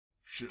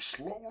She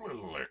slowly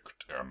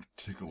licked and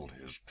tickled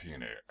his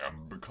peenie,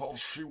 and because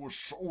she was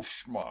so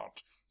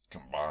smart,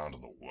 combined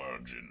the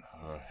words in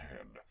her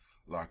head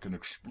like an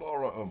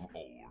explorer of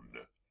old.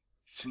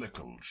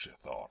 Slickled, she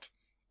thought.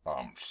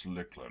 I'm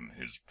slickling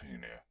his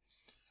peenie.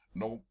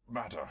 No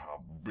matter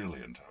how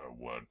brilliant her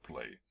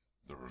wordplay,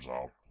 the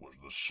result was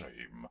the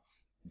same.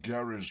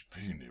 Gary's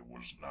peenie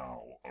was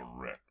now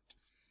erect.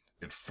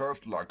 It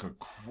felt like a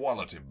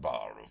quality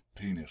bar of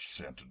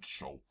penis-scented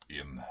soap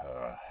in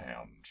her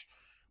hands.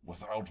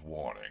 Without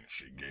warning,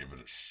 she gave it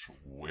a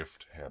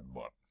swift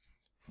headbutt,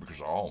 because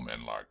all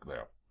men like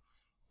that.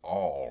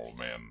 All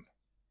men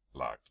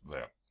liked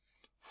that.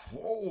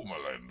 Whoa,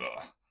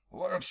 Melinda,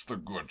 that's the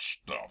good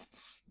stuff.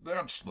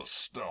 That's the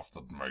stuff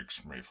that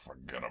makes me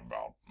forget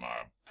about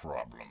my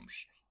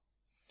problems.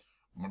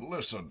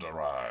 Melissa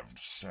derived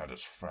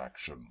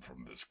satisfaction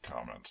from this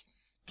comment,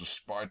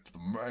 despite the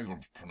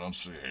mangled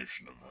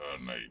pronunciation of her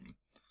name.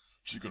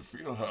 She could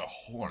feel her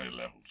horny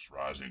levels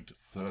rising to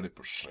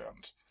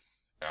 30%,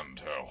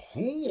 and her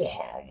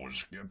hoo-ha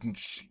was getting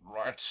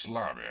right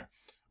slimy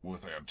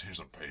with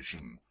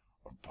anticipation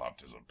of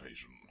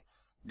participation.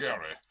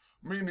 Gary,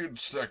 me need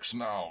sex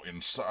now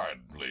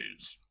inside,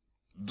 please.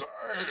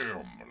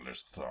 Damn,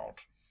 Melissa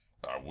thought.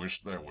 I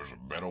wish there was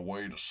a better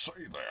way to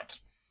say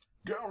that.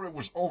 Gary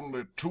was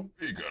only too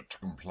eager to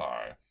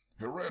comply.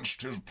 He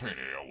wrenched his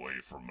peenie away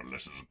from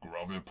Melissa's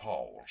grubby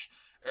paws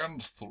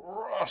and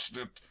thrust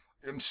it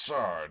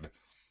inside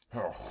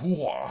her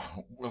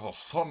hoo-ha with a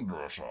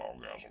thunderous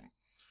orgasm.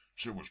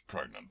 She was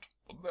pregnant,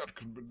 but that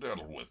could be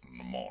dealt with in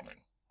the morning,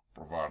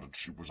 provided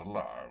she was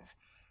alive.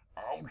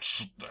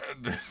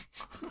 Outstanding.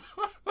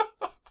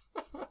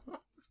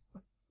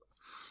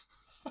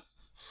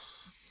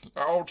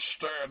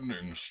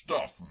 Outstanding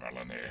stuff,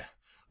 Melanie,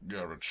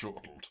 Gary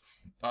chortled.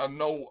 I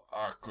know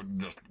I could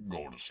just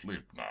go to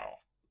sleep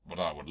now, but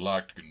I would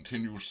like to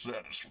continue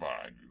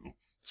satisfying you.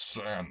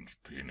 Sans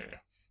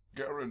peenie.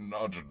 Gary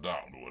nudged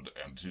downward,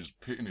 and his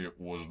peenie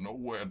was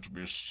nowhere to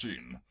be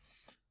seen.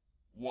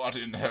 What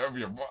in have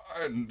you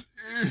mind?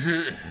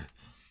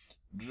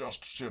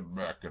 Just sit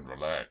back and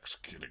relax,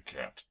 kitty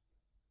cat.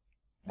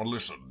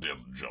 Melissa did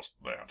just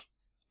that,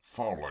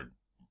 falling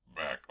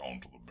back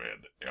onto the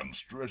bed and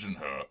stretching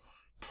her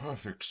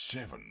perfect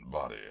 7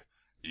 body,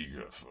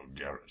 eager for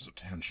Gary's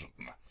attention.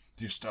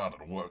 He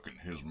started working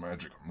his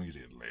magic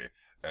immediately,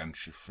 and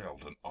she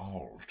felt an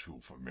all too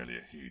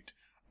familiar heat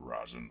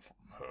rising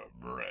from her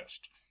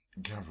breast.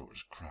 Gary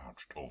was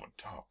crouched over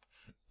top.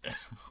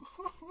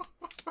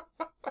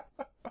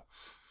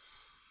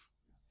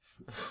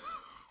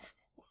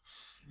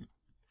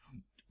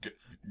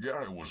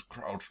 Gary was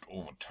crouched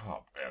over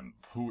top and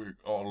pooing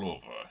all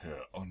over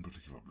her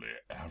unbelievably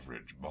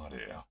average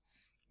body.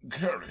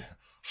 Gary,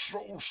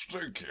 so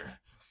stinky.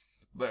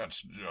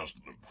 That's just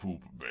the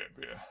poop,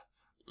 baby.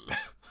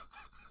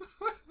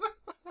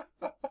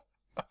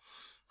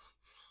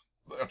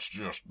 That's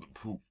just the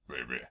poop,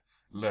 baby.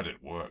 Let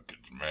it work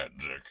its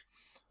magic.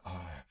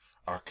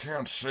 I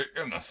can't say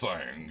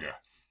anything.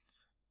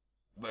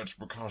 That's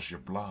because you're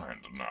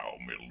blind now,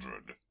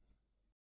 Mildred.